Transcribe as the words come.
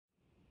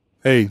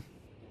Hey,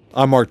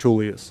 I'm Mark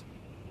Tullius,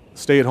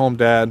 stay-at-home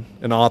dad,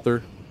 an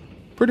author,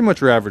 pretty much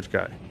your average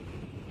guy.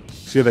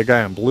 See that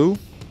guy in blue?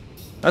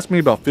 That's me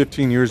about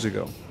 15 years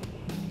ago.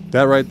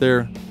 That right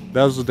there,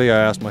 that was the day I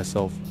asked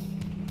myself,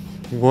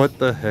 what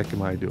the heck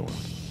am I doing?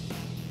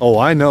 Oh,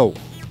 I know.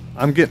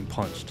 I'm getting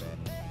punched.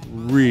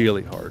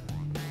 Really hard.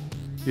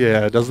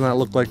 Yeah, doesn't that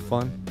look like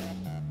fun?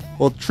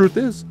 Well, the truth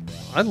is,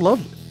 I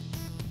loved it.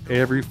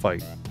 Every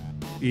fight,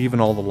 even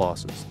all the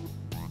losses.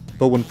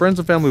 But when friends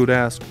and family would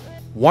ask,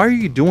 why are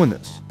you doing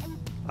this?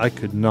 I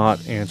could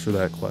not answer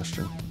that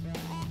question.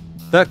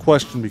 That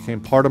question became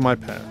part of my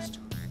past.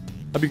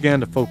 I began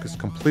to focus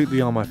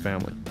completely on my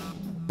family.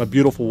 My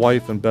beautiful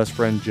wife and best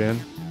friend Jen,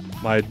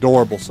 my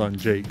adorable son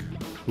Jake,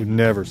 who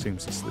never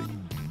seems to sleep,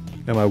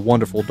 and my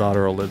wonderful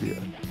daughter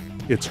Olivia.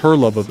 It's her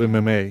love of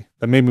MMA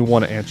that made me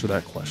want to answer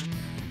that question.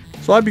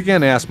 So I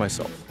began to ask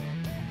myself,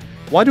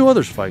 why do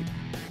others fight?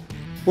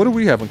 What do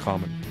we have in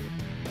common?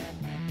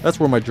 That's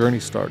where my journey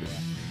started.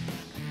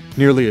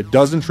 Nearly a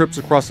dozen trips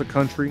across the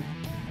country,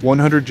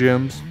 100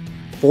 gyms,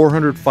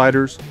 400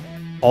 fighters,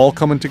 all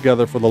coming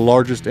together for the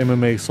largest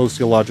MMA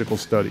sociological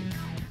study.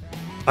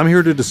 I'm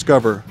here to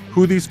discover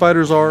who these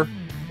fighters are,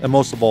 and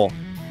most of all,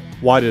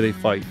 why do they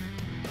fight?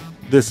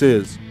 This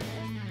is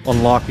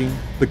Unlocking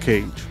the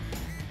Cage.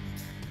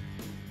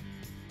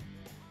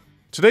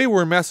 Today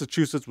we're in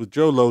Massachusetts with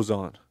Joe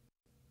Lauzon.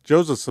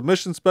 Joe's a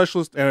submission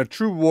specialist and a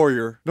true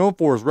warrior known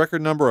for his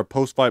record number of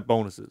post-fight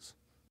bonuses.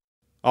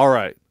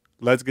 Alright,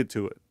 let's get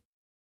to it.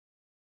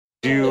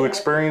 Do you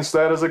experience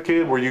that as a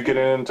kid? Were you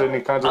getting into any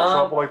kinds of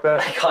trouble like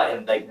that? I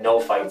got in no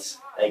fights,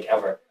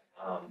 ever.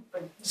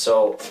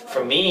 So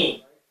for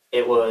me,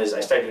 it was,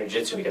 I started doing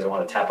jiu-jitsu because I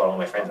wanted to tap out all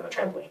my friends on the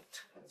trampoline.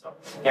 So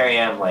here I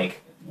am,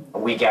 a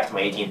week after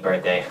my 18th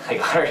birthday,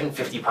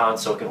 150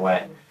 pounds soaking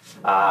wet,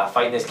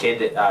 fighting this kid,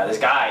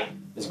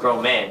 this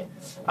grown man,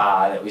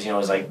 that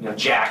was,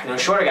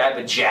 jacked, shorter guy,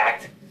 but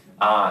jacked,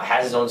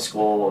 has his own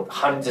school,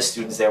 hundreds of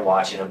students there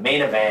watching, a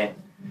main event.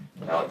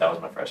 That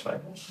was my first fight.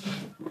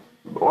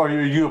 Are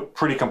you a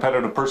pretty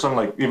competitive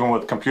person, even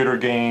with computer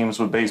games,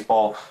 with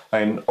baseball,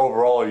 and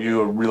overall, are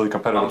you a really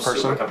competitive person? I'm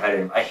super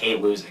competitive. I hate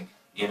losing.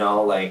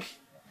 I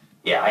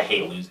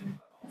hate losing.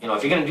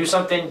 If you're going to do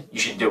something, you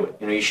should do it.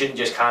 You shouldn't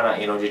just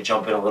just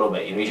jump in a little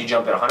bit. You should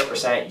jump in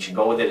 100%. You should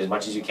go with it as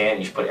much as you can.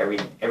 You should put every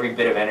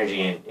bit of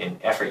energy and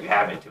effort you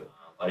have into it.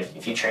 But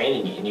if you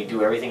train and you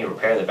do everything to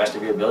prepare the best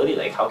of your ability,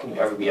 how can you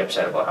ever be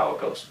upset about how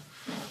it goes?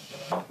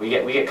 We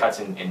get cuts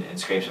and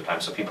scrapes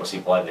sometimes, so people see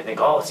blood and they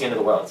think, oh, it's the end of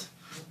the world.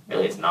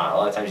 Really, it's not. A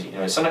lot of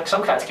times,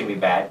 some cuts can be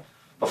bad,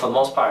 but for the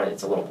most part,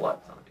 it's a little blood.